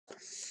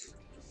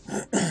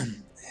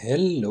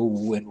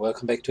Hello and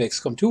welcome back to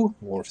XCOM2,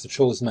 War of the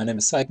Chosen. My name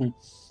is Syken,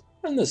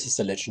 and this is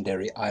the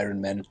legendary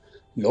Ironman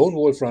Lone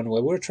Wolf run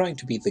where we're trying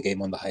to beat the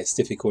game on the highest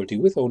difficulty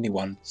with only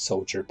one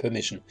soldier per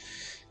mission.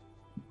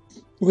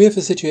 We have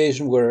a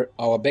situation where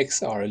our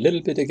backs are a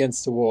little bit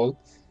against the wall.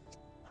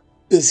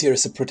 This here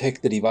is a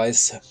protect the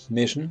device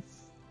mission,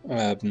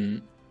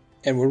 and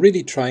we're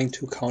really trying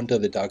to counter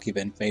the Dark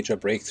Event Major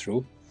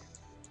Breakthrough,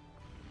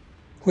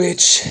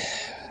 which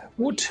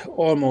would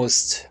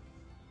almost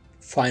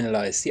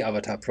finalize the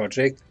Avatar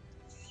project.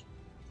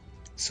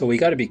 So we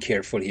gotta be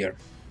careful here.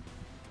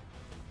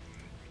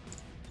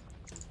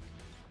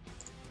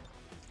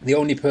 The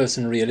only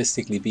person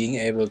realistically being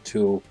able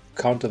to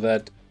counter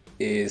that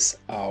is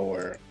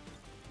our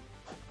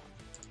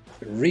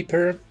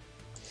Reaper.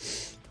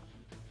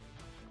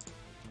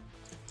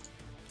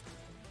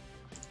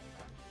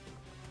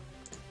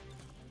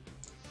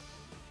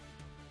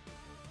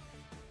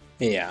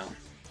 Yeah.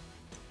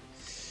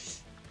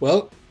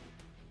 Well,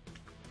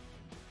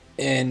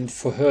 and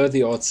for her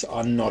the odds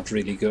are not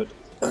really good.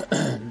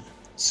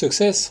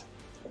 Success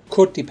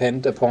could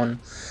depend upon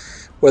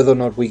whether or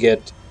not we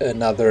get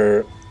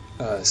another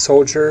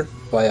soldier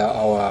via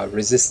our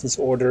resistance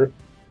order.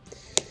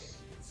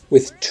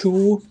 With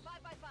 2,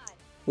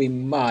 we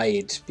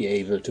might be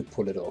able to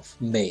pull it off,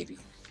 maybe.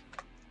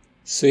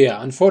 So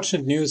yeah,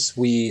 unfortunate news,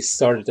 we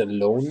started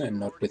alone and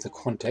not with a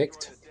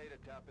contact.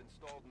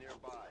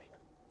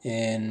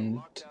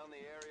 And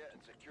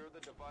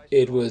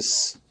it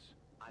was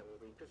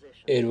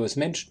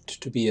mentioned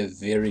to be a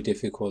very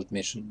difficult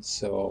mission,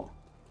 so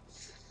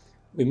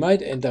we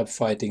might end up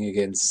fighting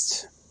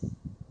against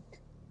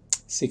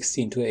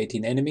 16 to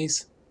 18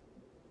 enemies.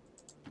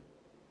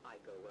 I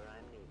go where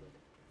I'm needed.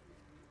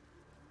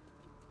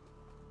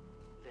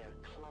 Their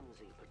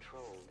clumsy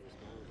patrol is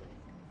moving.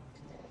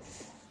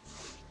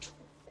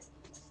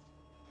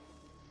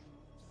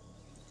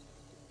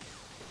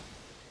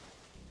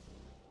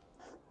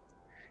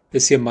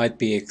 This here might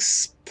be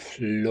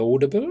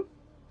explodable.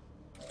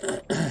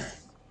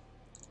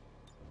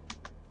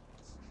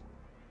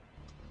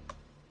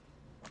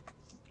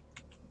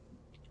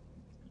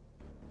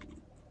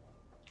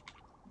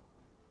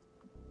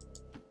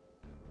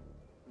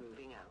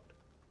 Moving out.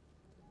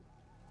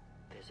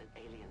 There's an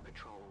alien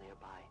patrol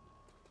nearby.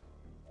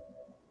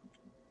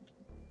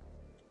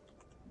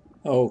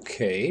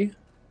 Okay.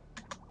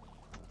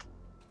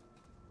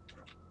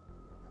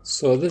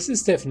 So this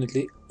is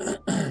definitely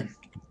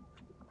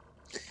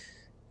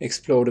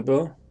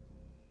explodable.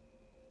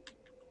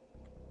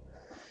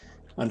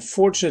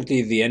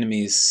 Unfortunately, the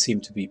enemies seem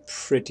to be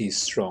pretty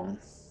strong.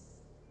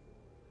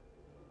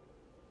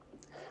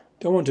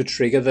 Don't want to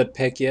trigger that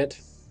pack yet.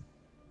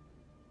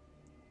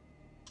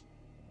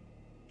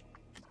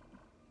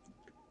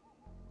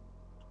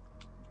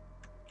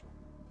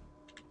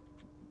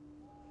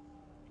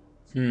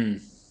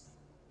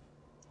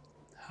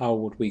 How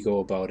would we go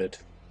about it?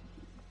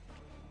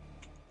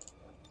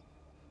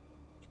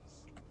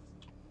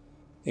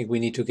 I think we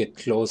need to get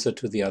closer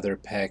to the other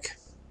pack.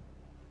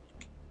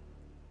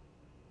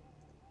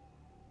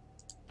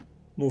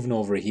 Moving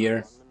over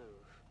here.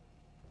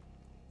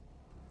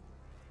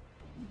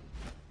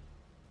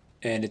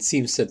 And it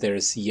seems that there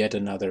is yet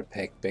another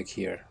pack back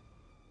here.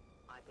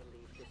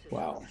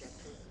 Wow.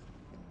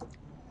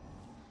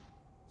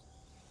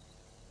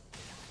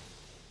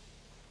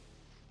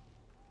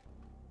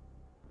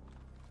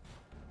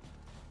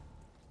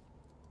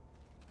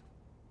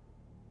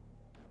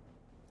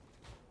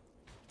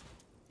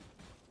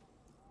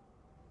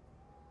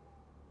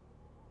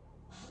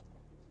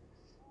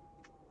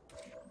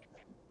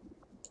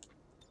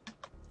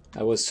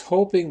 I was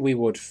hoping we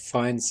would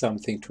find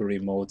something to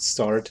remote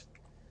start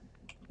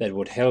that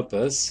would help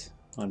us.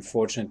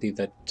 Unfortunately,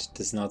 that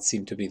does not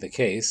seem to be the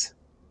case.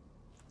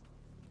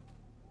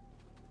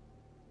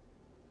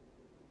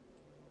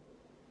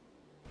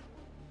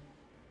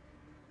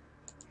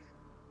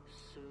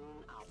 Soon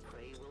our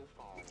prey will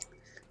fall.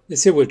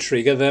 This here will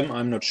trigger them.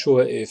 I'm not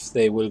sure if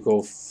they will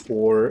go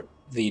for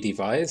the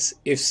device.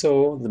 If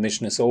so, the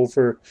mission is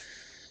over.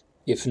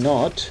 If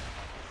not,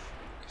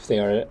 if they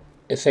are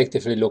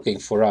effectively looking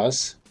for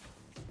us,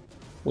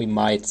 we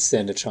might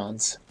stand a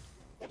chance.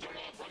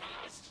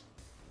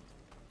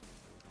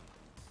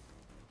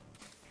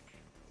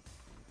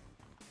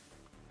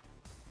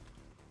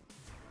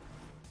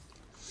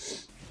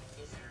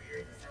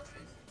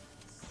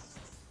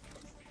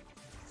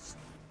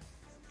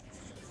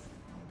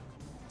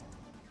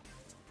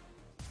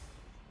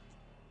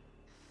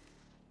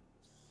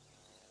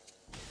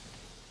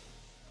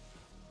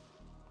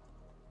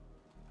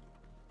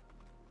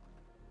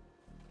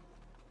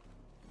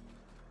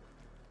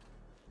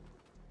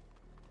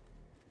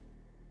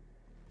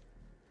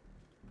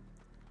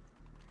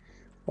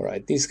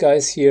 Alright, these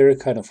guys here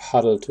kind of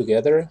huddle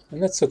together,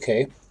 and that's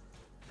okay.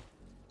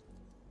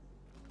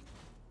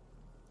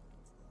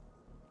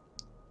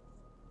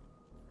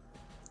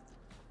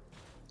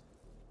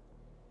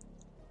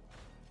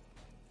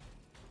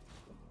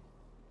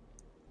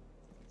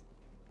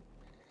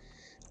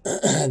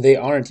 They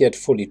aren't yet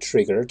fully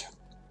triggered.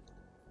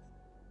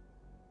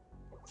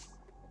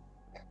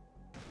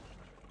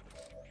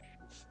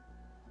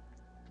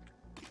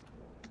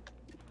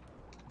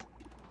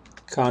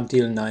 Can't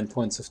deal 9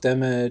 points of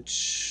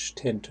damage.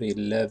 10 to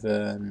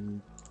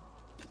 11.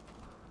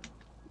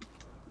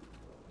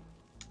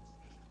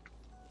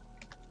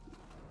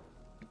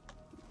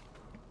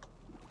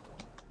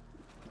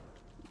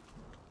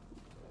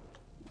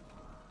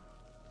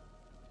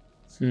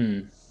 Hmm.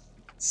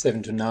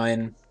 7 to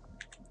 9.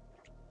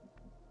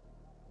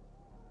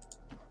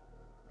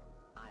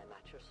 I am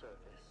at your service.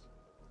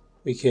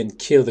 We can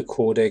kill the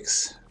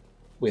Codex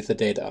with a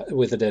dead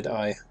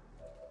eye.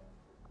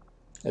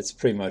 That's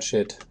pretty much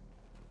it.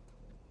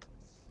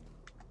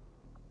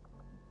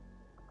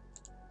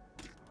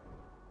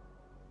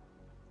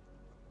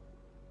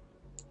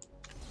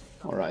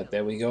 Alright,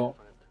 there we go.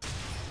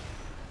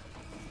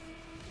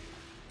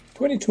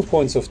 22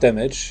 points of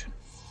damage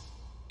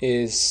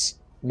is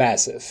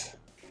massive.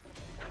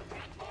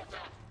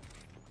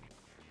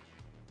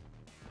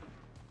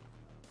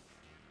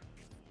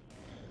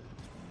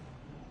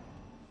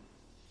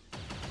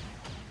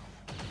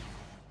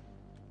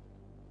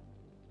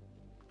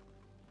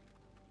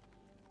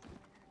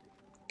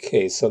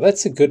 Okay, so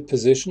that's a good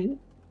position.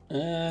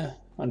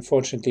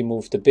 Unfortunately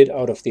moved a bit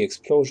out of the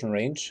explosion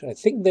range. I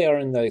think they are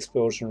in the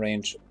explosion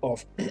range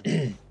of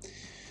the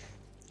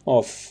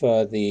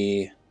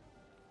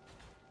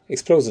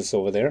explosives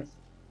over there.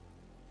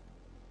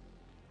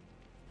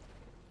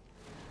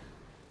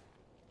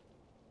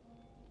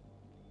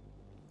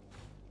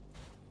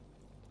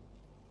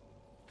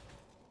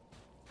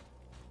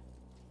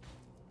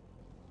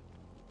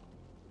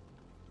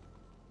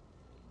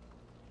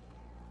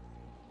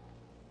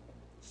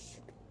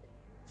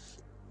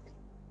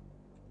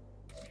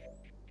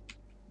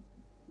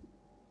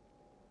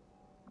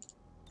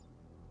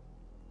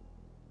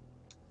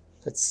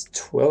 That's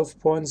 12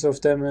 points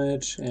of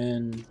damage,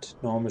 and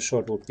normal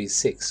shot would be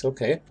 6.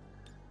 Okay.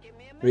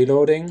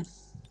 Reloading.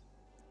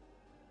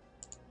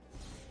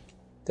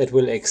 That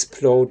will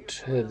explode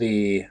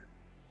the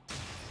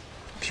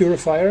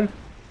purifier.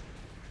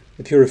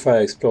 The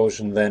purifier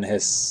explosion then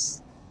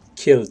has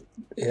killed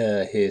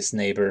his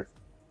neighbor.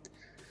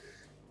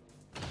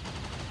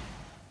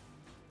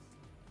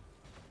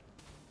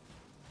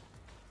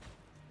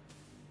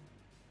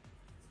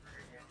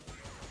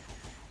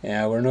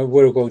 Yeah,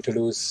 we're going to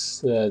lose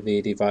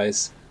the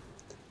device.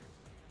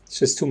 It's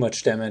just too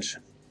much damage.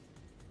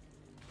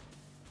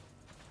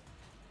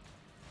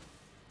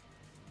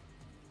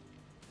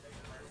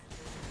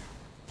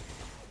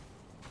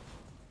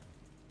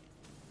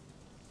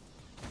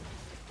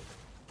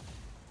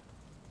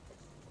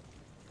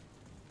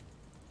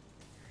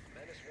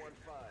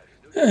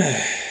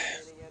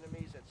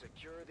 Enemies and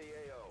secure the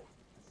AO.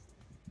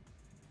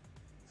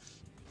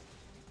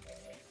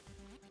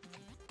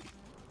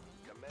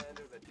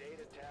 Commander, the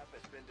data tap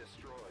has been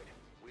destroyed.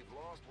 We've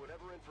lost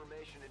whatever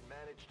information it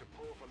managed to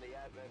pull from the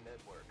advent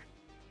network.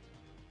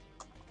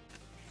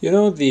 You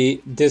know,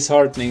 the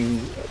disheartening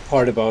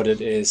part about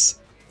it is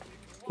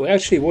we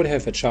actually would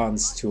have a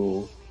chance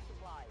to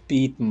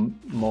beat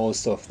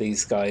most of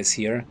these guys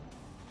here.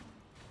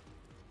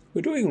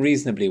 We're doing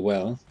reasonably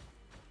well.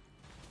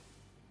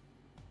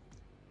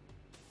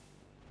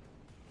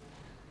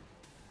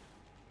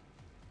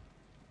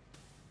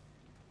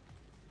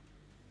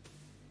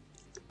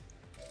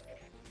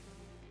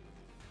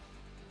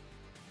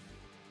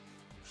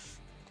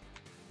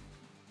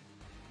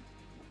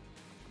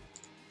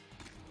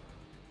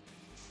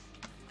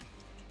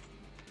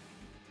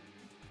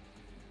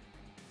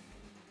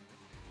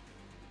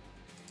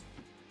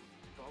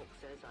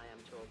 Says I am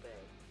to obey.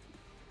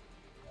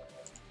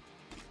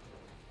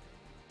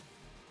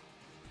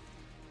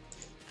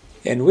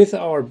 And with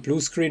our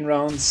blue screen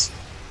rounds,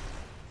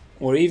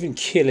 we're even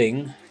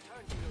killing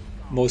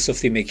most of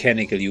the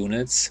mechanical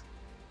units.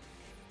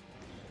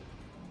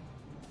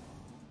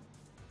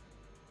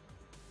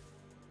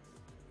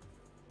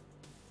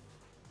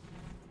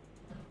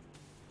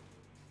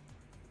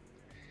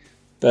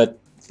 But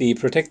the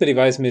protect the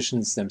device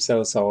missions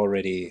themselves are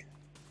already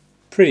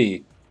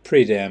pretty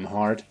damn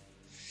hard.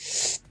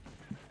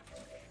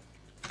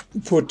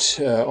 Put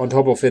on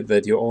top of it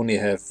that you only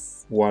have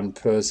one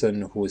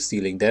person who is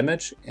dealing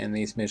damage, and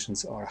these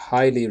missions are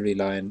highly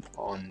reliant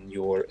on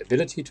your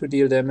ability to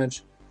deal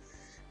damage.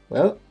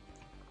 Well,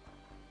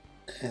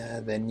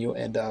 then you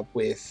end up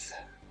with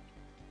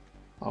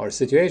our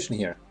situation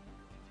here.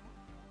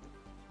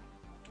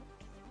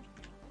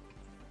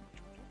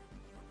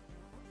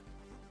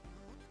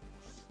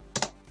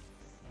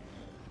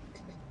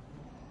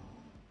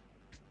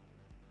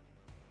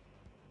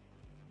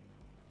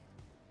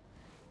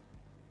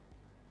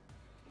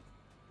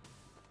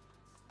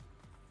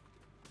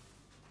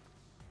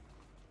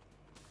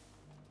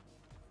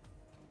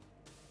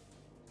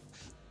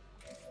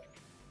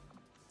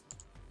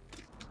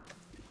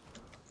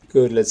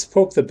 Good, let's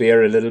poke the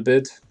bear a little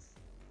bit.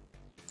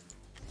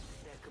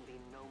 There can be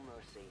no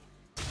mercy.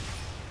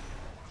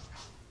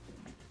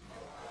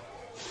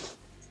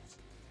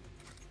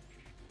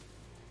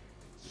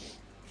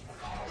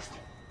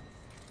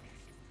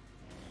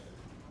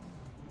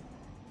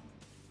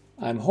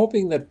 I'm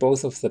hoping that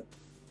both of the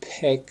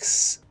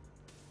pegs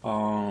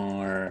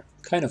are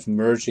kind of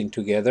merging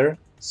together.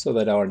 so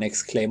that our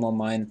next Claymore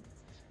mine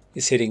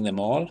is hitting them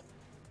all.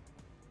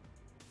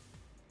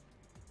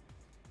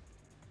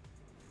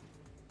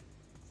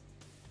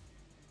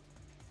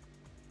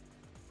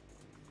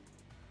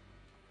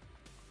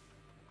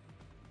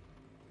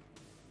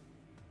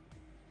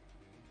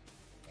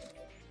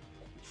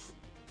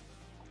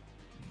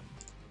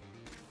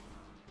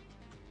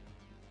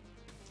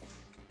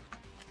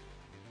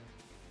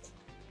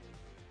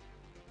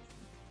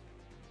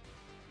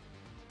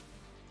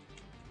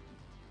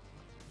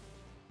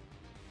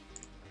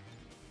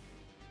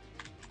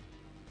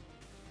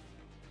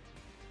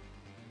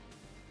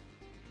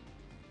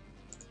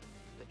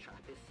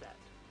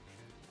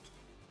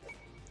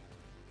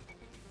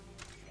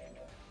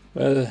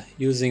 Well,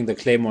 using the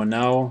Claymore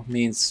now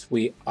means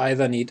we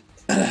either need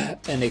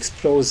an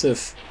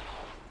explosive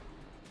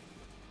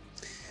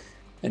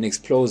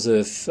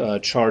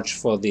charge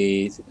for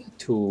the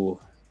two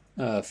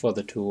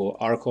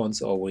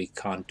Archons, or we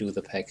can't do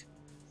the pack.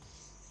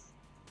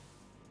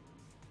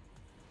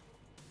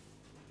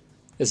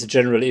 There's a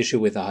general issue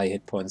with the high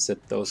hit points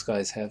that those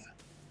guys have.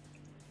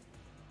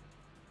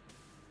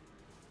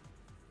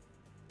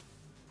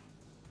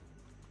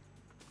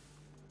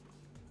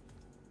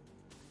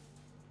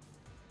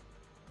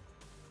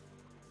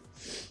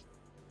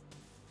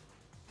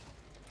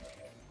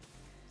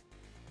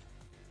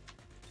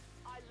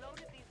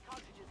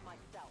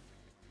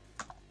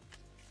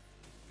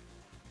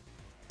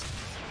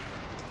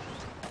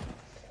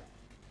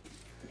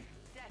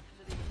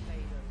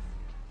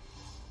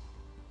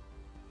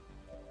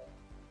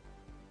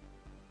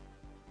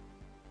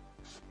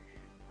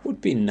 Would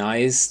be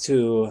nice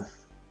to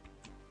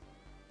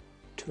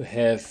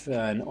have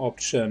an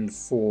option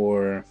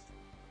for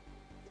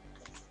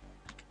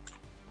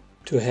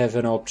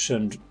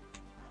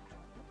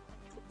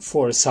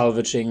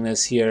salvaging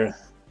this here,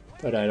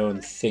 but I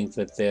don't think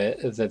that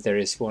there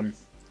is one.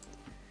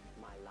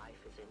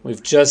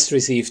 We've just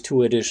received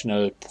 2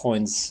 additional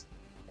points.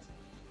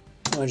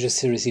 I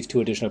just received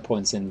 2 additional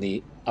points in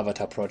the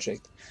Avatar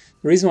project.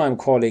 The reason why I'm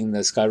calling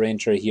the Sky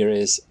Ranger here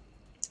is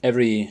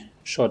every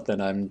shot that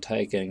I'm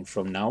taking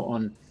from now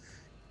on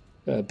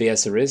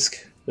bears a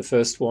risk. The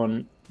first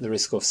one, the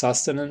risk of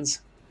sustenance.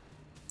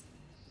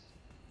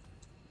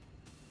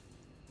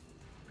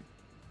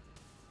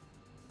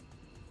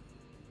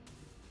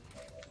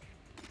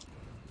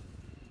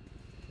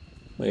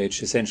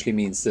 Which essentially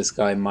means this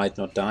guy might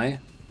not die,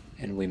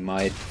 and we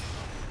might...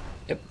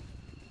 Yep,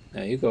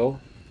 there you go.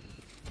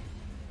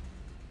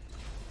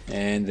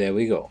 And there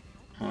we go.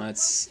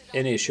 That's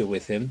an issue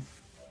with him.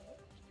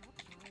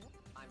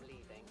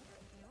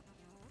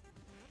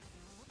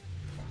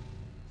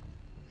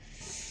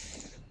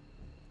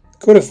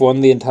 Could have won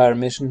the entire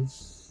mission,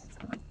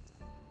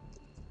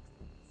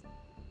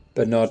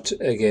 but not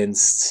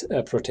against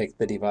protect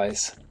the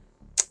device.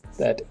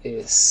 That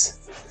is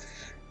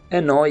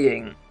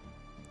annoying.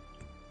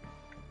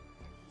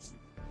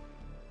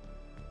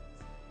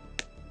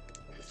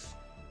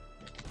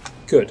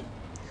 Good.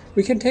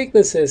 We can take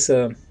this as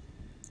a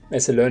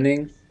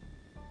learning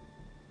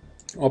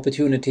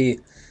opportunity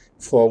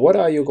for what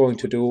are you going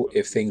to do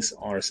if things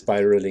are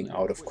spiraling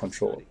out of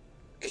control.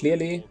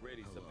 Clearly,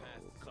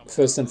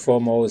 first and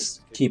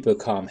foremost, keep a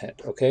calm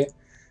head, okay?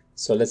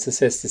 So let's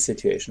assess the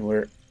situation.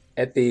 We're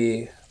at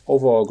the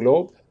overall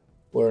globe.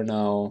 We're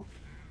now,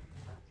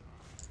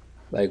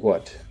 like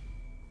what?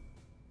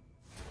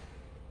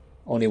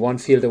 Only 1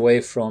 field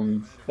away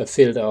from a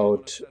filled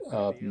out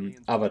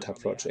Avatar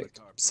project.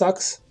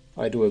 Sucks,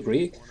 I do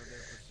agree.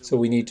 So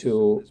we need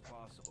to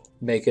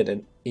make it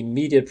an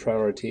immediate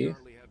priority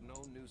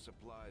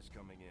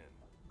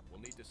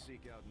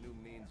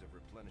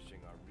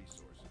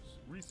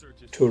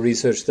to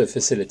research the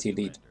facility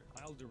lead.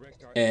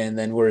 And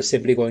then we're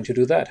simply going to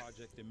do that.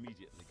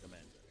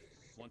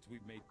 Once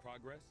we've made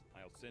progress,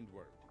 I'll send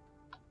word.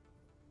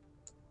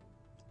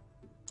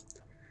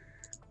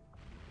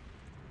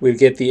 We'll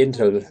get the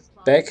intel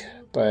back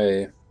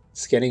by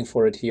scanning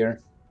for it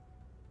here.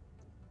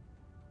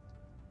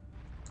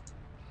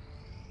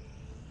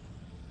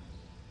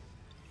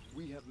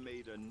 We have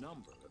made a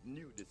number of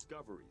new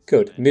discoveries.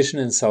 Good. Mission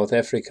in South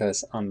Africa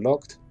is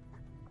unlocked.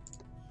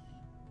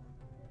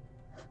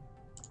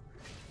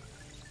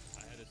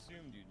 I had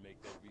assumed you'd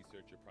make that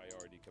research a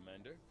priority,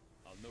 Commander.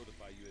 I'll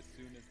notify you as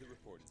soon as the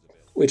report is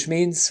available. Which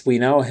means we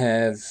now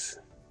have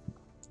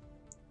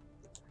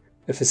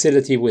a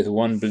facility with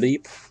 1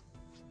 bleep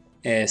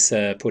as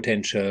a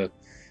potential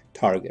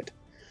target.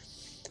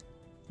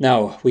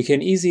 Now we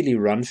can easily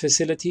run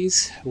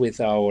facilities with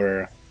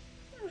our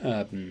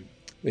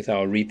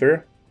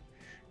Reaper,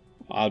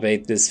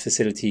 albeit this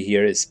facility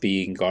here is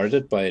being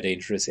guarded by a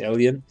dangerous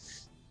alien,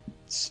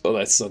 so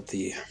that's not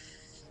the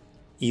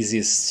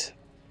easiest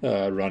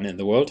run in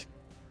the world.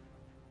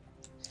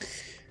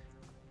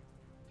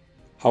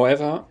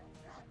 However,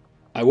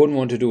 I wouldn't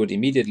want to do it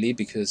immediately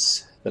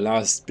because the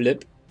last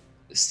blip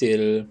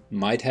still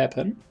might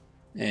happen,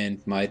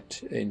 and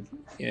might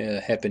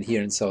happen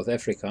here in South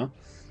Africa.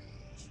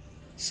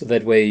 So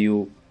that way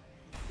you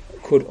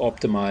could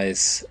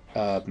optimize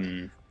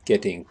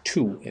getting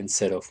 2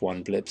 instead of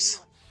 1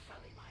 blips.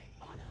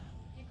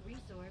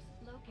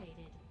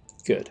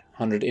 Good.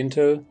 100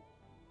 intel.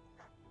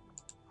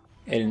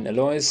 Alien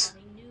alloys.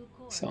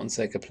 Sounds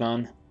like a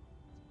plan.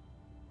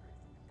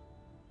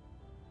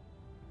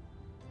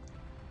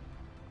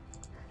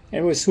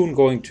 And we're soon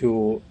going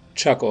to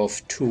chuck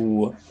off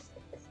 2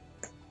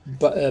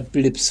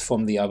 blips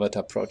from the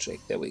Avatar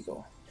project. There we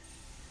go.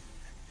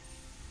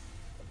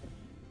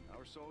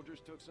 Our soldiers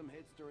took some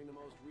hits during the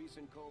most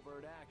recent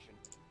covert action.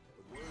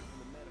 The word from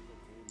the medical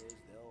team is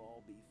they'll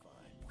all be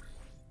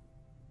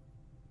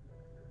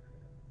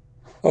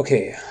fine.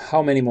 Okay,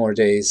 how many more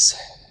days?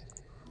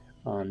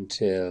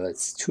 Until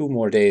it's 2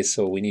 more days,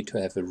 so we need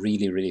to have a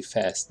really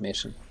fast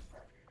mission.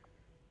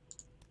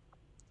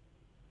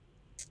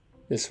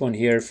 This one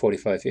here,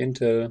 45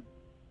 intel.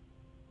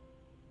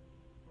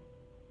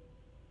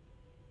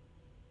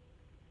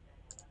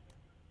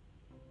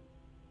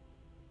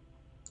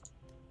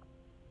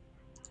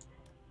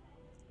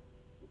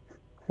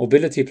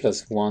 Mobility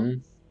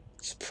 +1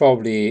 is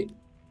probably...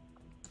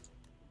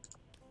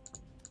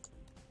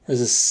 This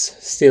is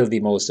still the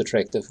most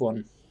attractive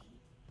one.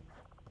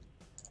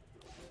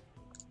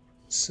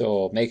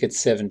 So make it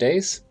 7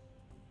 days.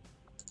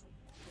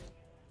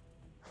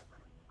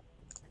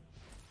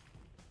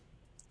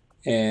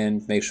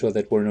 And make sure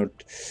that we're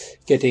not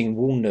getting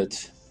wounded.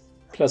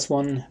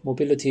 +1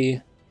 mobility.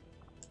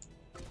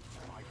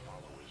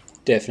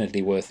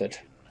 Definitely worth it.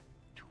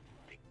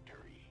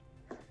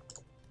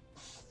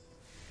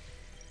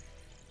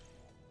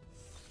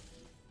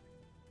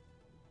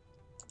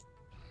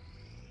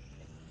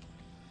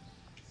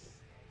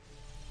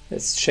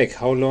 Let's check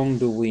how long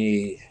do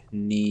we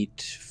need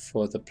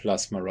for the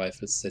plasma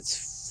rifles.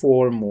 That's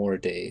 4 more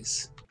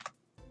days.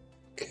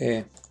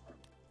 Okay.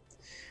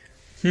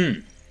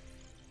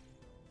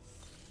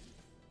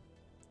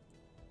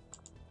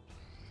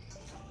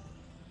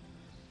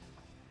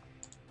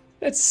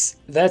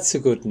 That's a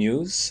good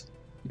news,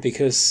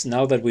 because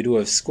now that we do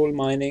have skull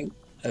mining,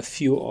 a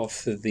few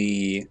of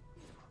the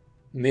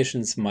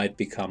missions might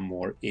become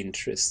more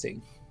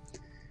interesting.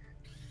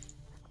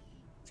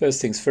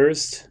 First things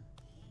first.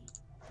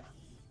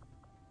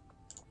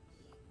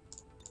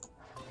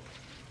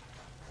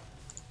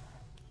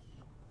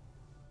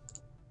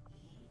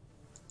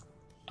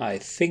 I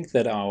think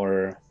that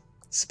our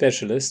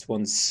specialist,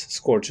 once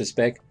Scorch is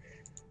back,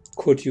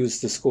 could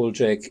use the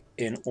Skulljack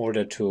in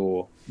order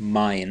to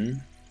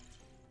mine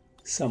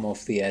some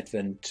of the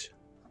Advent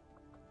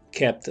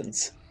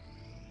captains.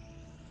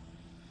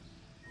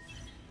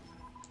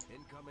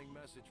 Incoming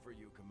message for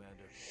you,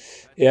 Commander.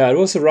 Yeah, it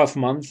was a rough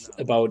month,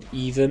 about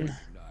even.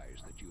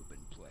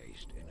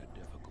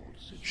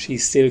 She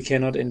still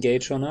cannot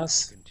engage on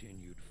us.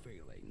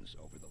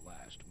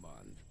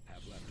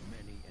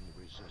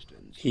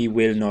 He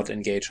will not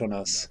engage on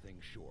us.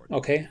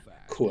 Okay,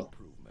 cool.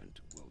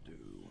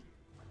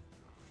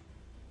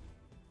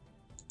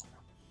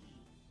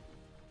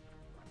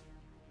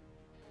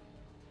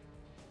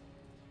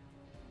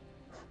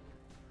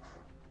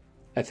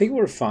 I think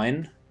we're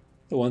fine.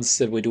 The ones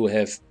that we do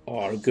have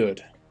are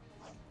good.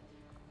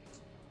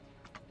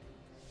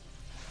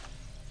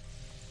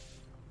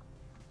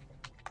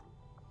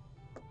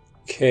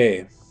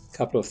 Okay,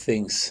 couple of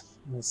things.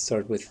 Let's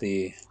start with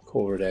the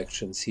covert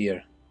actions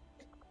here.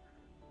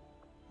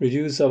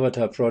 Reduce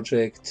Avatar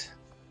project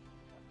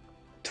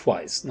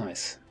twice.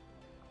 Nice.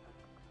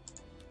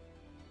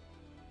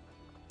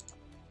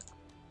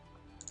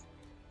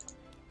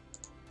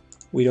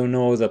 We don't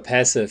know the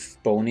passive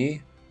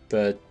bony,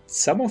 but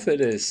some of it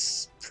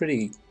is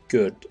pretty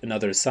good.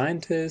 Another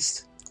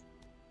scientist,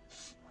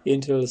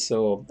 intel,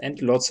 so,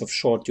 and lots of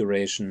short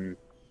duration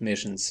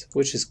missions,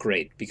 which is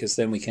great because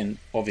then we can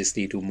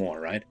obviously do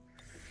more, right?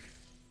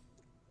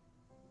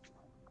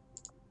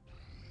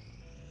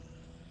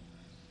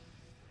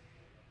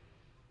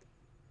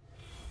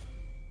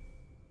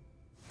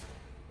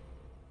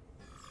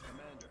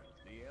 Commander,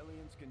 the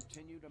aliens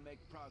continue to make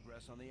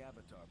progress on the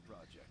Avatar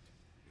project.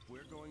 If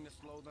we're going to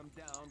slow them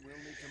down, we'll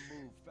need to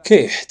move fast.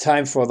 Okay,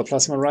 time for the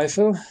plasma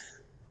rifle.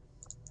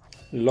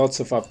 Lots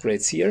of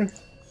upgrades here.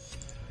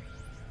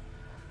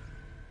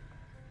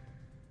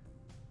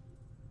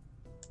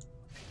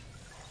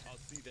 I'll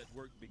see that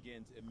work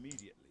begins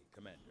immediately,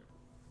 Commander.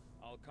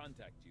 I'll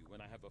contact you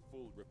when I have a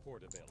full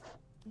report available.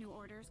 New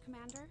orders,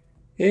 Commander?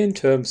 In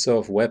terms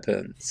of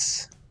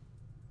weapons,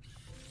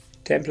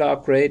 Templar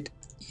upgrade,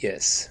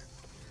 yes.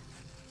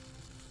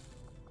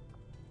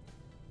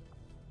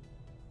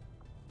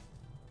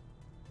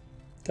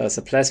 Does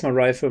a plasma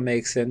rifle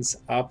make sense?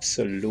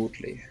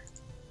 Absolutely.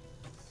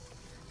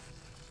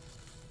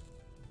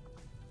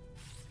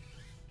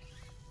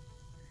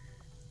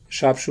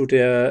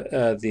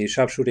 Sharpshooter, the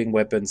sharpshooting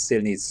weapon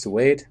still needs to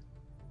wait.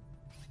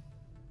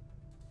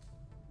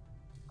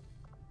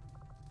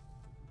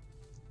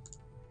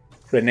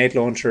 Grenade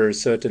launcher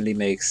certainly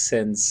makes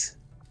sense.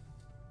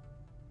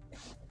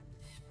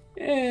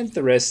 And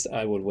the rest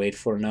I will wait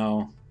for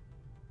now.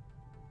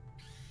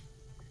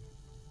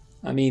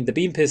 I mean, the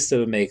beam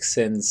pistol makes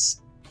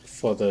sense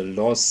for the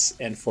loss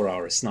and for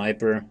our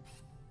sniper.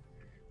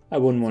 I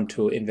wouldn't want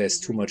to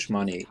invest too much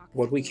money.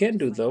 What we can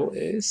do though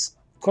is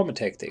combat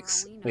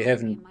tactics. We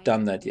haven't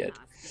done that yet.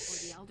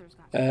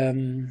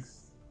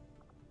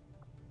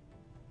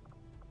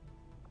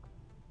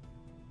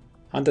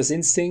 Hunter's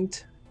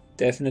Instinct,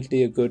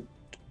 definitely a good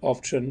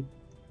option.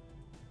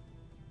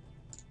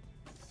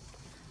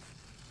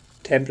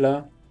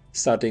 Templar,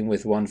 starting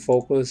with one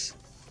focus,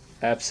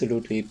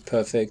 absolutely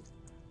perfect.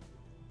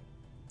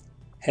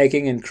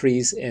 Hacking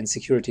increase and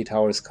security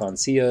towers can't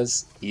see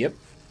us, yep.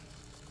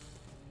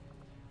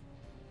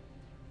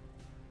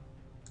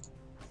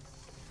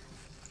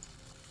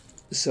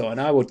 So,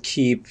 and I would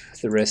keep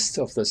the rest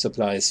of the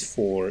supplies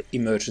for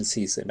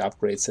emergencies and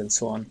upgrades and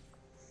so on.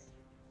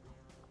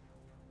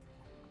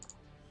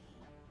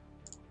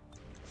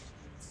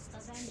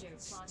 Avenger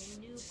plotting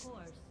new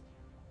course.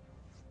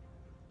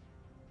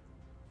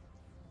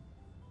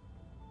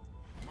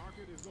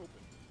 Market is open.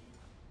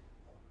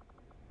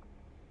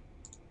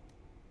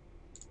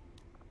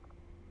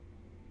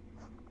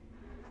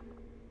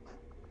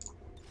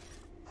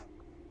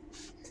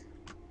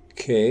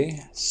 Okay,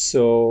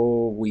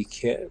 so we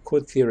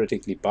could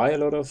theoretically buy a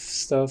lot of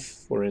stuff,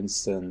 for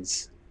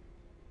instance,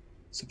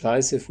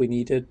 supplies if we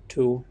needed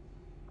to.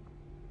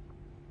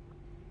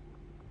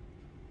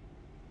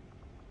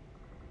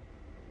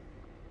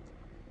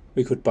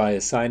 We could buy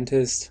a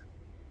scientist,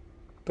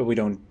 but we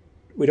don't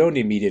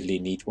immediately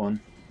need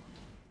one.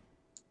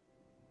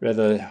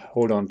 Rather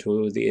hold on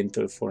to the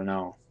intel for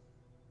now.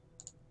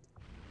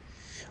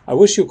 I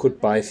wish you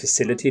could buy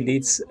facility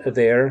leads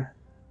there.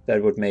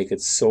 That would make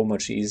it so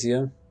much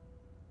easier.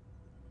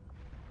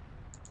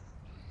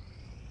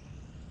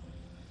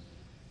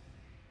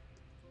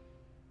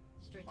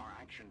 Our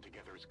action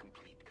together is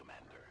complete,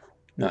 Commander.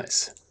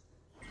 Nice.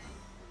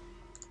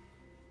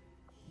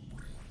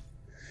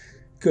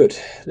 Good.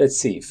 Let's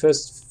see.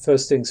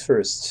 First things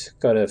first.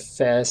 Got a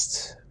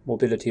fast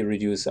mobility,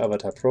 reduce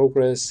avatar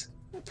progress.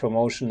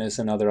 Promotion is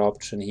another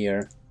option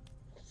here.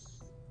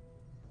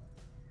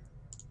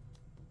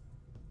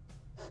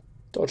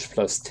 Dodge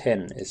plus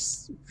 10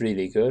 is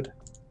really good.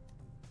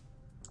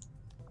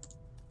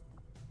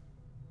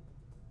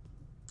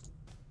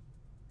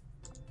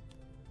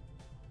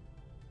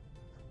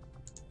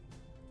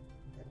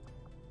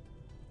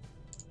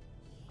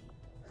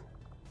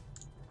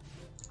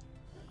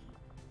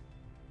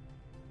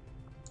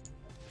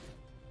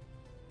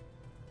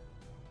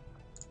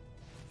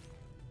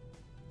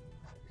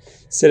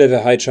 Still have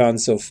a high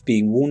chance of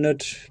being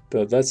wounded,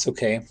 but that's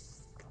okay.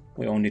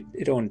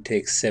 It only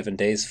takes 7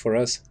 days for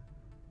us.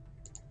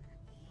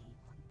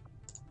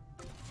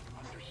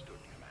 Understood,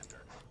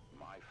 Commander.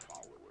 My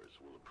followers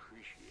will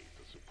appreciate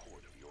the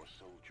support of your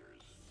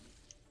soldiers.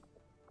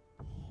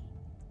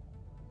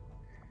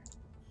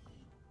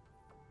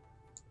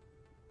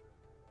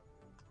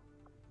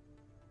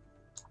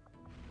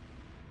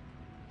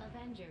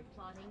 Avenger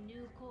plotting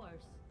new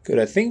course. Good.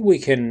 I think we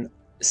can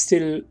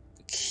still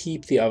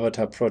keep the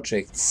avatar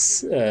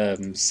projects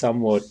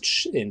somewhat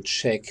in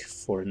check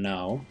for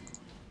now.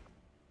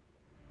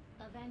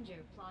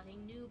 Avenger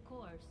plotting new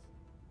course.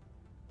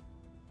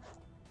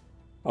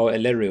 Our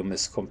Elerium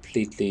is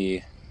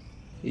completely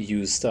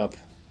used up.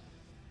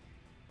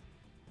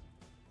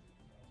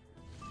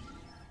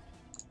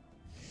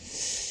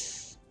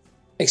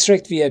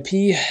 Extract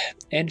VIP,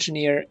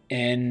 Engineer,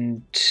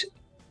 and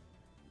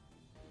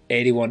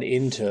 81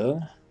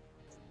 Intel.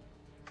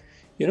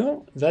 You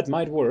know, that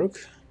might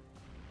work.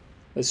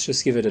 Let's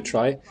just give it a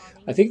try.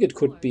 I think it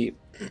could be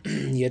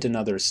yet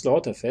another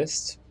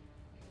Slaughterfest,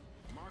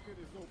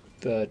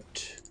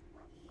 but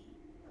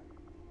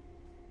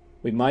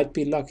we might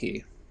be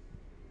lucky.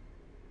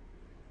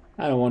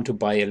 I don't want to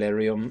buy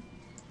Elerium.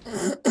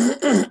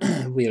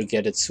 We'll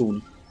get it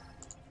soon.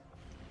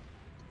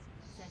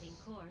 Setting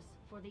course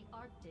for the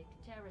Arctic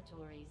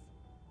territories.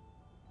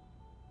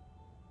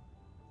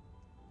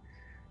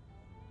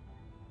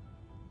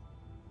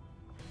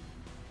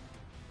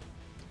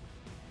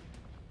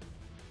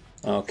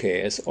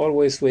 Okay, as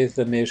always with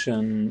the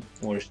mission,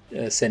 we're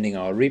sending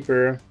our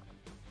Reaper.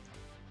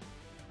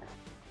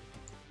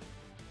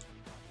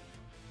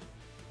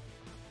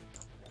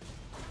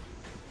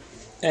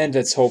 And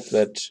let's hope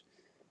that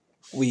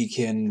we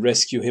can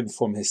rescue him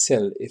from his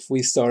cell. If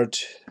we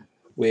start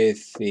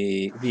with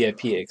the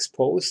VIP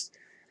exposed,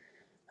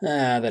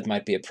 that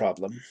might be a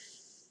problem.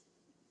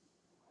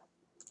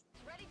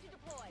 Ready to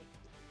deploy.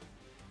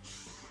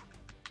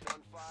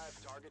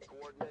 1-5, target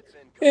coordinates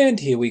incoming. And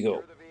here we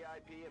go. Secure the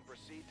VIP and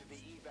proceed to the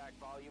evac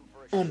volume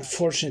for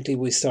Unfortunately,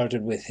 we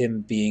started with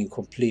him being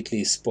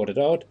completely spotted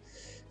out.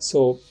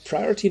 So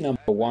priority number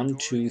 1,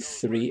 2,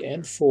 3,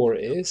 and 4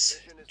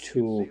 is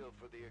to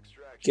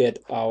get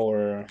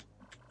our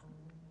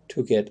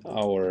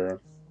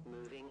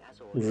Moving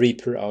as ordered.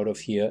 Reaper out of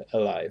here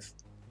alive.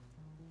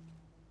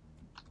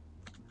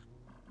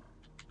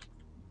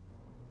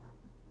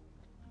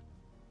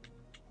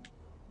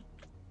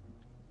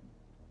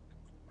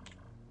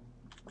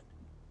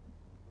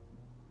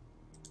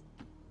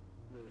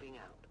 Moving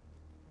out.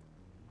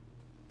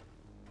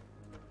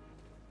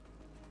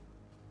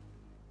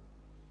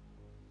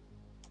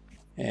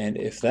 And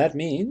if that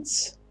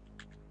means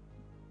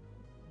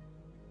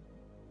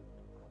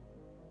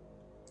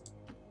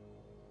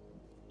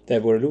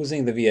that we're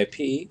losing the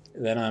VIP,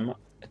 then I'm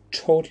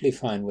totally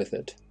fine with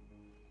it.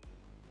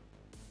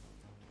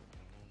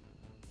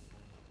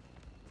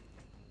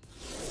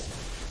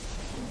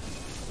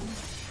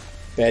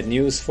 Bad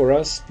news for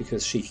us,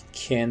 because she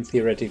can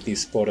theoretically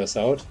spot us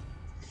out.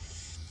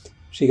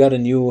 She got a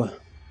new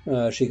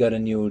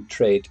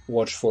trait,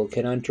 Watchful.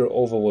 Can enter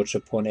Overwatch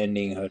upon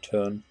ending her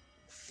turn.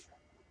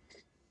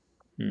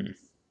 You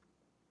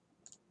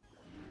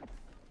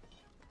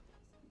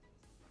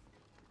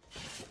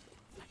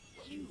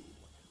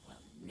will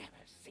never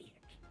see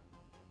it.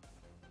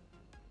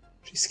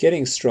 She's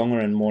getting stronger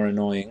and more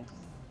annoying.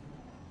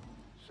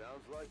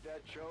 Sounds like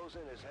that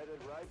Chosen is headed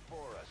right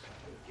for us.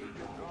 Keep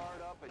your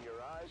guard up and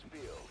your eyes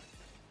peeled.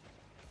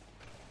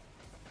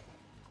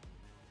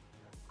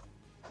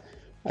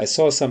 I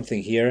saw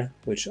something here,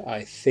 which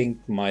I think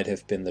might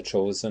have been the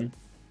Chosen.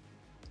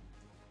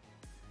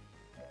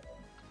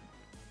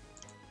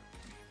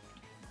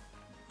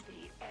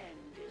 The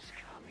end is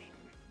coming.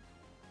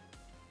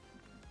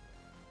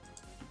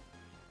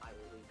 I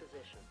will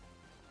reposition.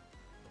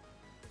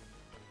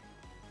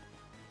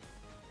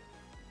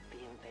 The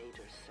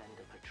invaders send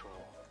a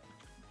patrol.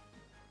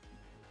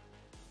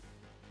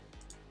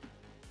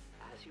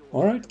 As you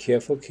Alright,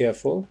 careful,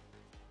 careful.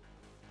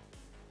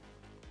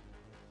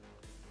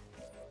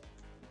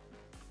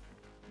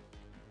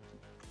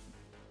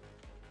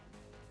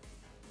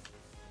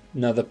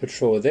 Another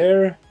patrol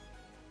there.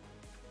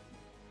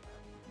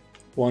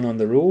 One on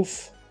the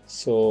roof.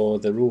 So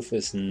the roof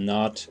is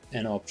not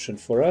an option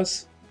for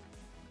us.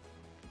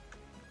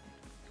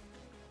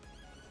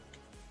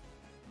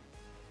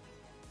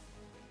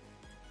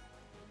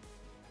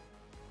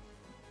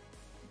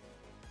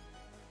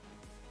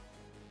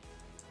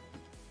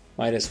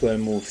 Might as well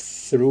move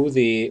through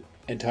the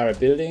entire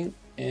building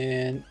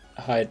and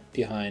hide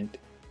behind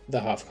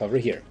the half cover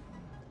here.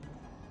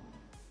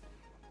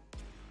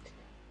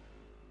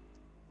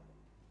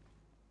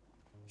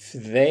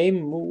 If they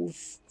move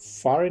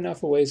far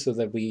enough away so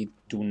that we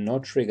do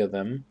not trigger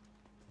them,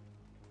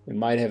 we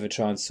might have a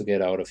chance to get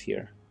out of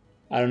here.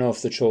 I don't know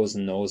if the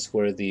Chosen knows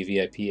where the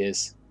VIP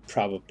is.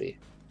 Probably.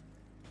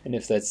 And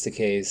if that's the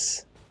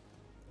case,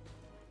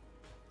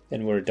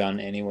 then we're done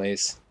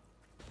anyways.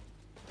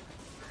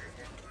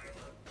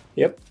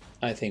 Yep,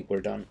 I think we're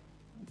done.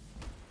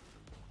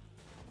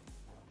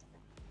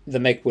 The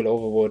mech will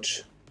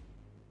overwatch.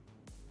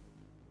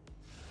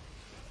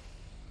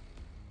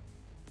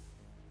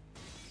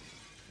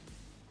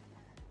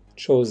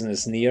 Chosen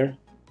is near,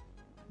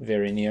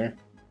 very near.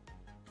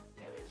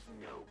 There is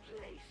no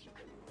place you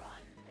can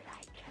run that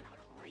I cannot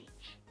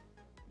reach.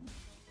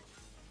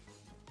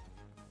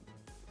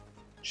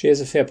 She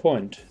has a fair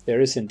point.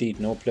 There is indeed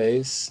no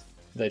place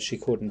that she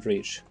couldn't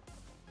reach.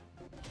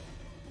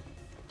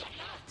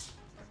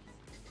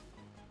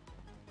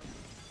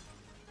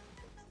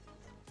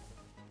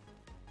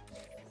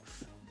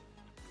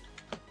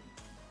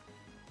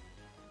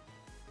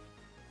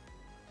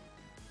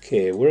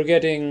 Okay, we're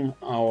getting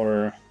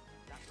our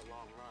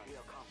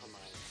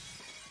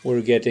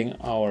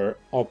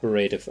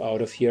operative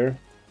out of here.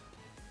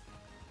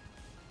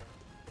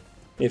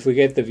 If we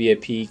get the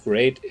VIP,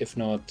 great. If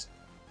not,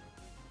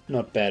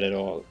 not bad at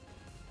all.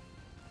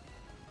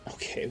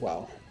 Okay,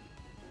 wow.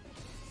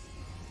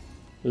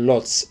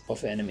 Lots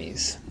of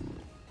enemies.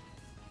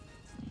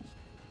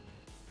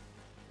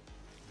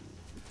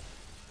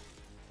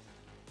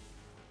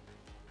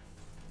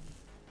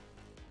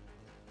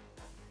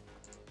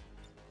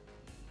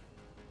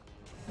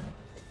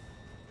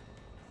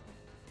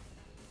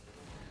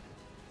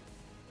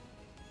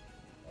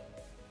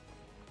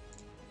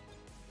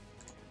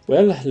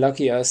 Well,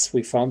 lucky us,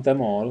 we found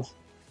them all,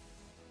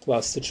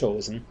 plus the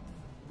Chosen.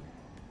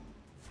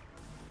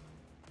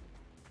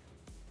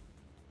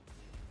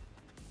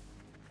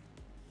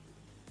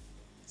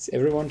 Is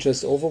everyone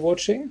just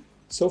overwatching?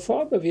 So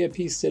far the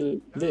VIP still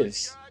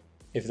lives.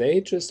 If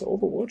they just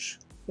overwatch,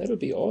 that'll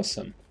be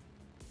awesome.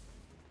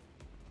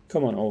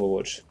 Come on,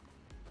 Overwatch.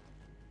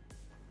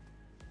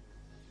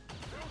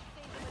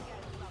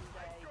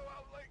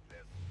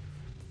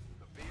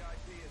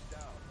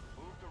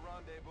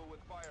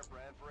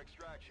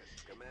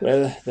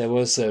 Well, there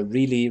was a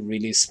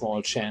really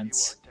small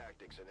chance.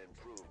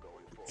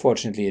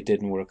 Fortunately, it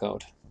didn't work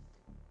out.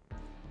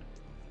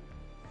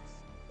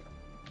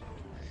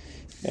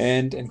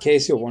 And in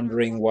case you're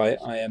wondering why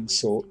I am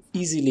so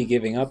easily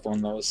giving up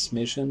on those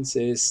missions,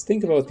 is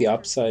think about the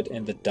upside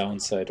and the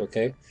downside,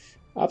 okay?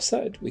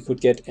 Upside, we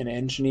could get an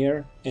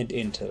engineer and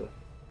intel.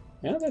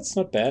 Yeah, that's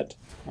not bad.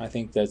 I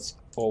think that's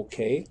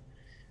okay.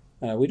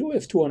 We do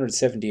have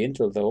 270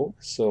 intel though,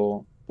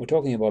 so we're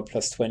talking about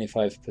plus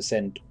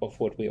 25% of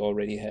what we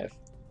already have.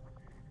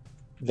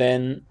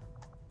 Then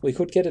we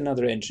could get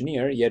another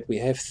engineer, yet we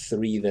have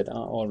 3 that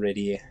are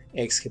already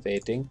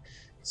excavating.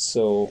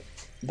 So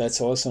that's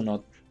also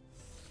not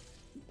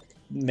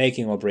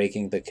making or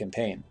breaking the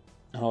campaign.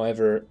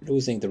 However,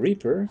 losing the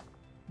Reaper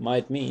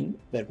might mean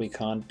that we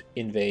can't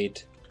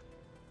invade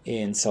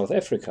in South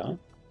Africa,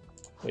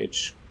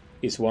 which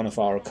is one of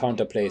our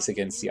counterplays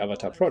against the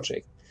Avatar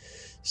project.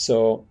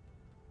 So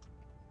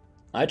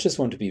I just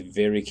want to be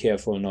very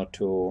careful not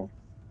to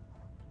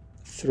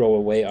throw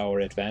away our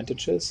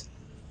advantages.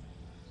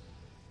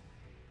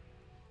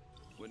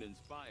 When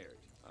inspired,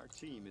 our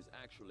team is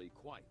actually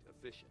quite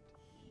efficient.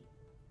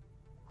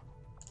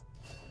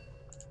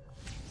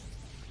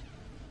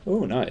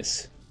 Oh,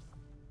 nice.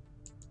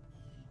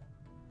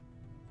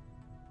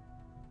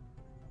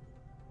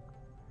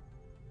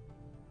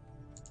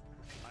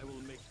 I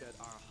will make that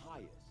our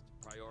highest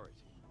priority.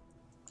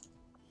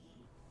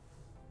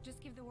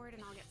 Just give the word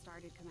and I'll get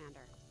started,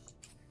 Commander.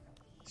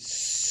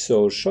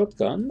 So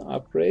shotgun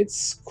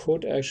upgrades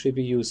could actually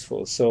be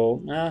useful.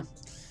 So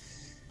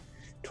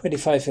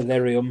 25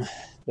 Valerium,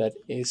 that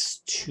is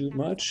too Never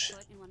much. set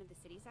foot in one of the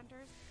city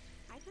centers.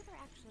 I've never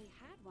actually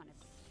had one of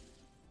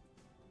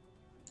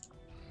these.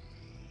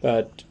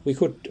 But we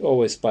could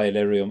always buy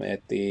Valerium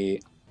at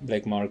the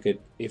black market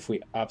if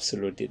we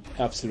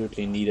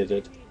absolutely needed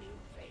it.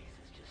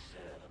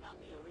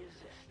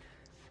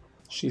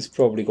 She's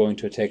probably going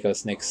to attack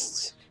us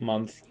next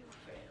month.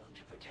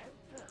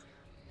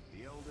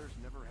 The Elders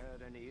never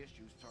had any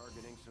issues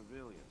targeting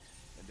civilians,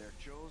 and their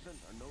chosen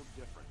are no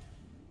different.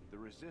 The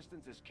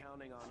Resistance is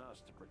counting on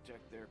us to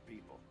protect their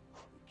people.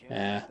 We can't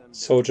let them down.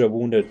 Soldier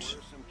wounded. There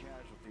were some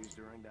casualties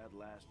during that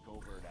last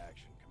covert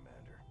action,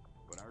 Commander,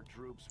 but our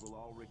troops will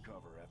all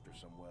recover after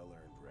some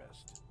well-earned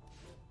rest.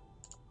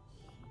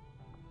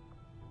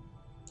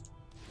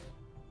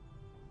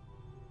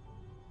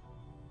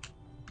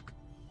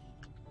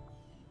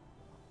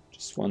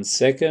 Just 1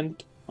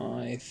 second.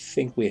 I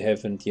think we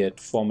haven't yet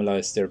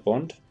formalized their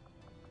bond.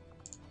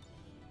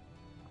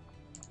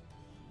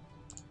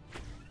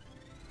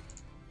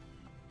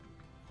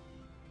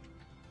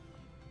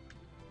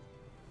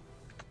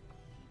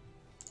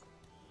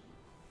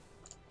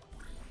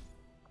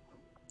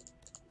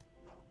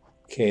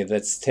 Okay,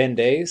 that's 10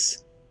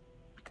 days.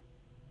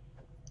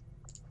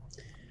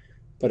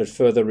 But it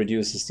further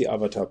reduces the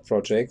Avatar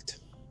project.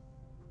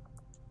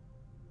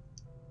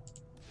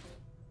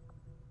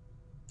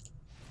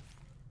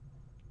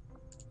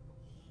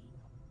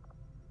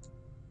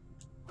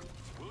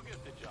 We'll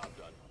get the job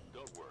done.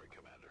 Don't worry,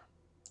 Commander.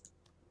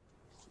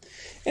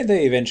 And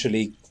they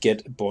eventually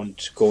get a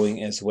bond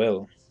going as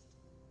well.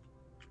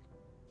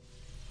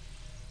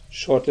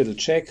 Short little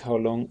check. How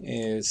long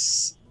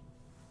is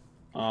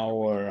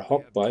our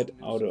Hawkbite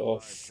out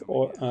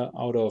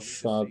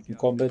of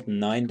combat?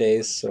 9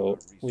 days, so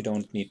we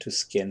don't need to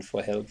scan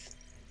for health.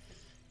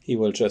 He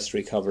will just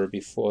recover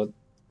before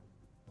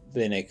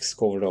the next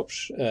covert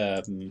ops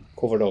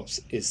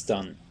is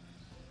done.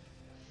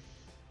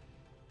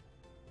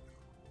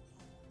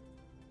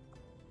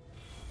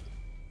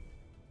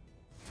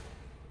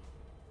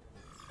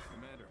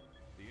 Commander,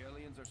 the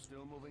aliens are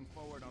still moving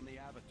forward on the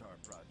Avatar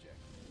project.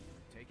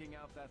 Taking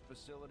out that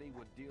facility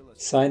would deal a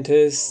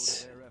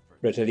Scientist, blow to their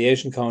efforts.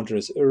 retaliation counter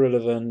is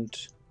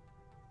irrelevant.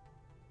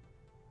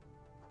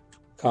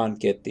 Can't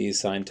get these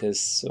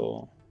scientists,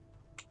 so...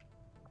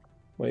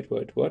 Wait,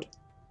 what?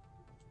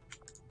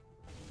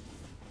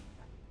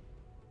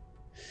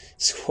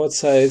 Squad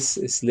size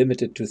is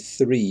limited to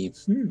 3.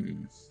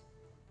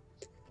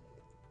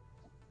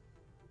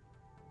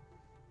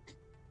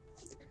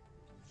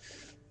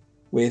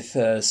 With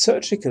a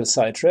surgical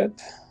side trap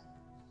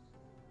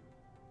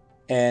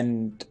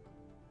and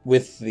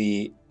with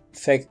the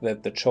fact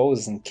that the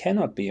Chosen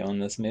cannot be on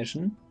this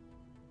mission,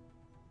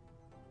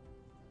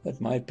 that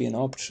might be an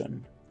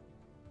option.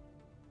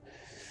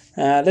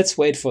 Let's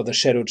wait for the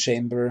Shadow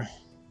Chamber.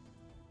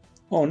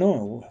 Oh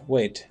no,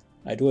 wait,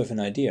 I do have an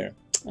idea.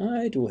 Setting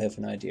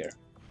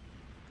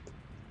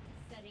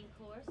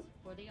course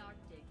for the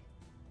Arctic.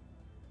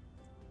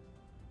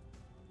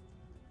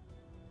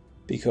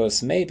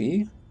 Because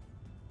maybe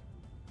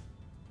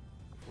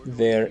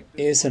there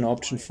is an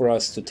option for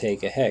us to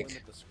take a hack.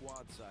 Limit the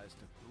squad size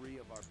to 3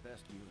 of our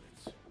best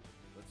units.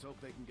 Let's hope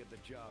they can get the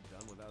job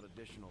done without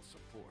additional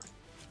support.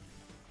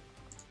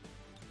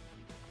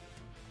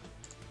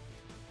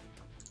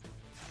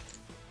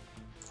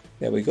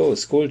 There we go,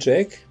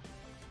 Skulljack.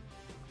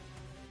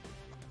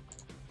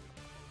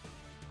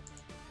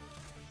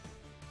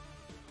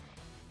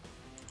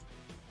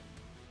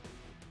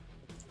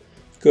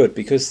 Good,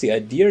 because the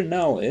idea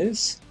now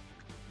is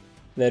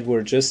that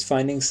we're just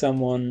finding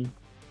someone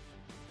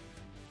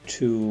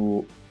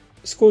to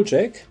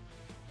Skulljack,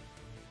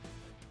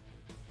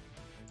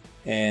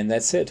 and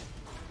that's it.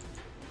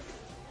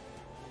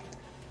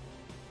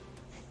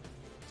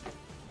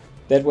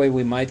 That way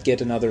we might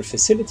get another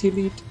facility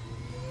lead.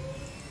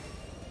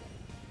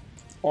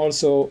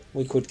 Also,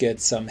 we could get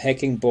some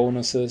hacking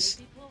bonuses.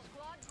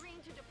 Squad green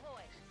to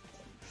deploy.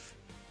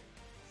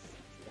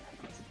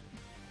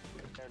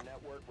 Their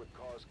network would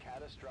cause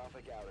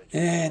catastrophic outages.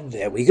 And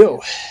there we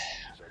go.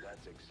 So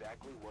that's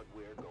exactly what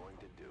we're going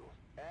to do.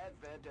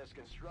 Advent has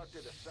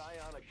constructed a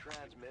psionic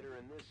transmitter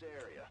in this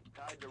area,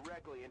 tied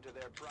directly into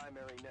their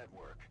primary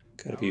network.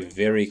 Gotta be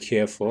very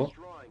careful.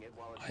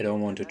 I don't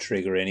want to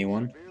trigger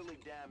anyone. Severely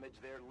damage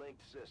their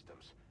linked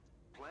systems.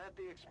 Plant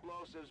the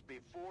explosives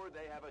before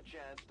they have a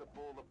chance to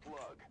pull the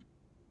plug.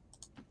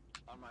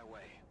 On my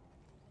way.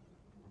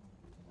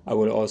 I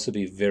will also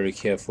be very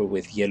careful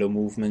with yellow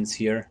movements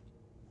here.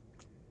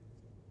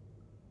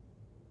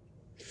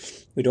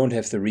 We don't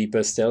have the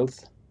Reaper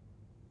stealth.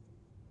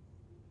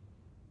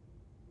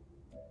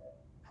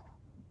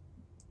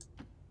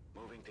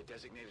 Moving to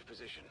designated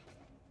position.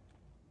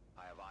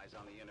 I have eyes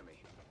on the enemy.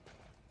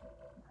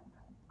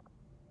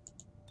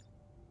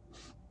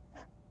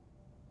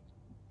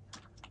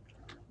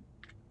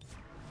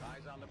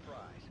 Eyes on the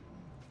prize.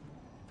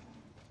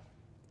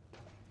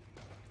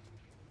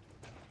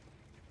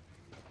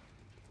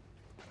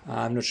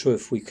 I'm not sure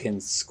if we can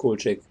score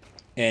check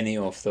any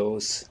of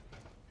those.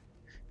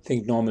 I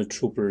think normal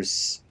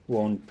troopers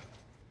won't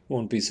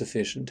be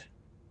sufficient.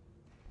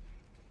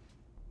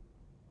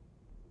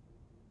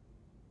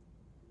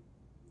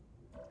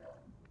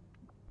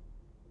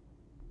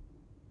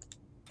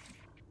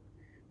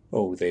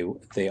 Oh,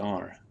 they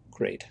are.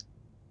 Great.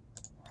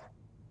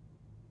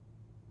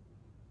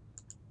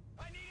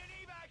 I need an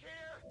evac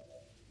here.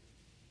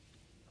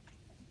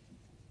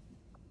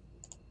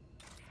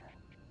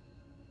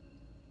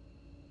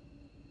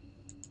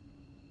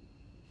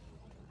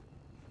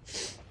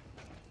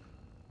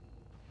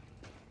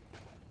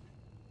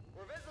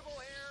 We're visible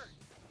here.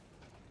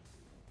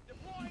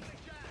 Deploying the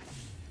jack.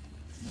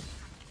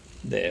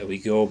 There we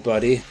go,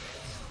 buddy.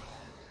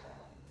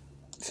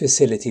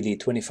 Facility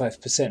lead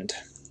 25%.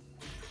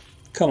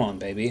 Come on,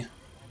 baby.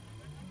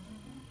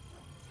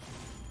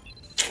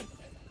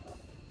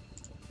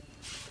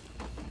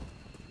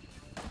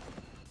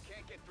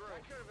 Can't get through.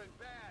 That could have been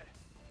bad.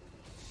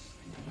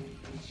 Heading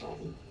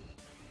home.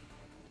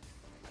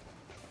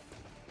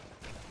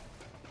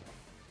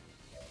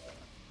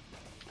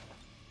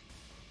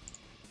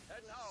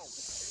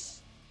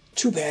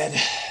 Too bad.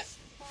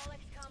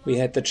 We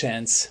had the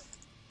chance.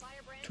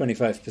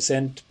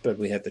 25%, but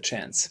we had the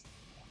chance.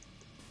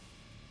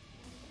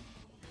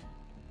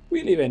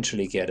 We'll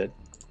eventually get it.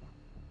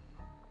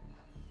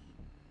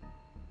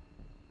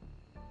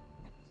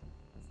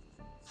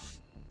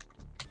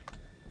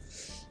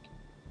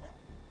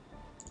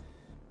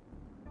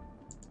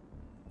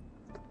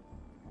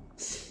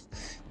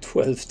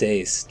 "12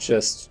 days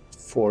just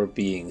for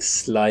being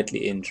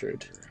slightly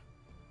injured."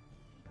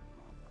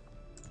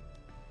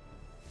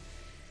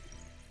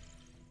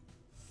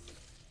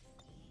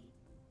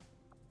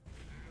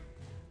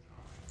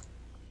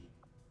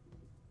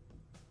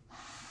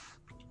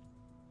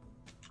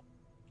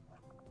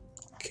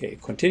 Okay,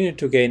 continue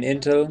to gain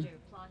intel. Soldier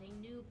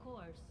plotting new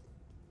course.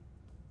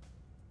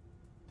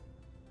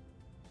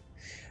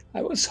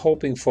 I was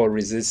hoping for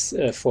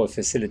for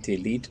facility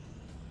lead.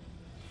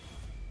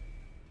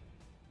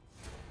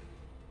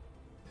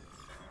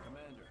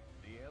 Commander,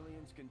 the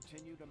aliens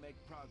continue to make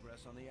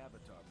progress on the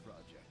Avatar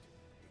project.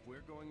 If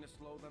we're going to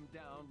slow them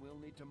down, we'll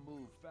need to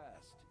move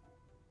fast.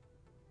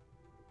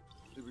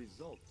 The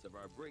results of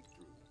our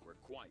breakthrough were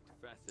quite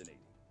fascinating.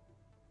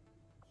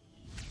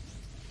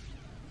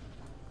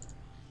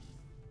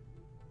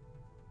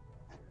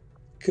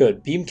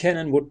 Good. Beam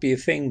cannon would be a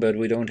thing, but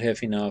we don't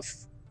have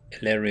enough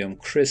Elerium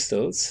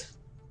crystals.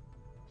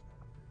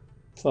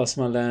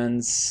 Plasma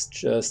lance,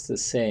 just the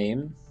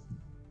same.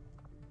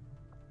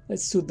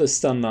 Let's do the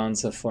stun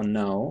lancer for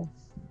now,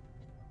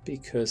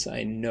 because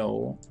I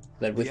know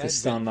that with the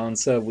stun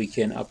lancer we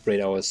can upgrade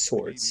our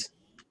swords.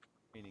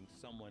 Meaning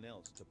someone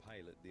else to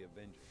pilot the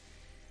Avenger.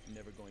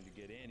 Never going to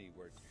get any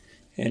work.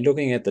 And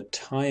looking at the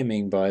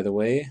timing, by the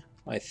way,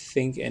 I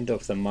think end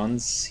of the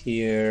month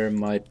here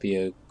might be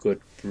a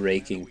good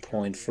breaking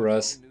point for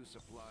us. New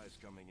supplies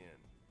coming in.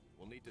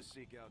 We'll need to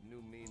seek out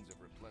new means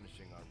of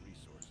replenishing our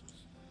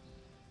resources.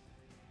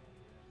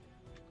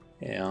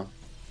 Yeah.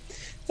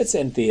 Let's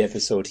end the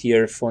episode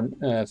here for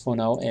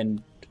now,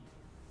 and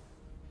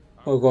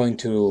we're going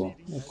to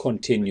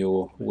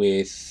continue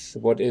with,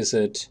 what is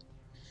it?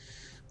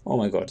 Oh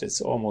my god,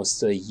 it's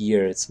almost a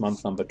year. It's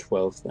month number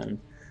 12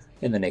 then,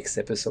 in the next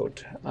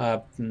episode.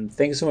 Thank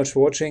you so much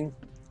for watching.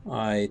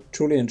 I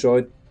truly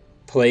enjoyed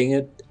playing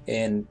it,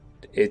 and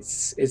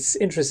it's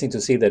interesting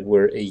to see that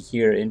we're a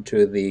year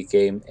into the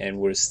game and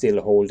we're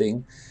still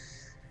holding,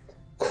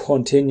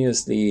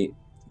 continuously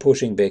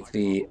pushing back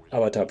the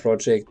Avatar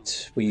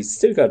project. We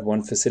still got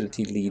one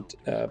facility lead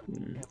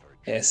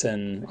as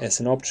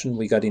an option.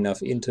 We got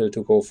enough intel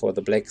to go for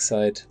the black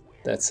side.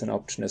 That's an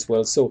option as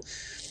well. So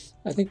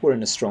I think we're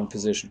in a strong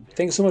position.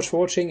 Thanks so much for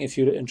watching. If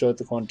you enjoyed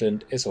the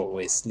content, as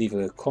always, leave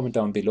a comment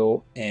down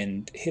below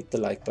and hit the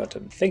like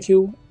button. Thank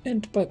you,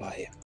 and bye-bye.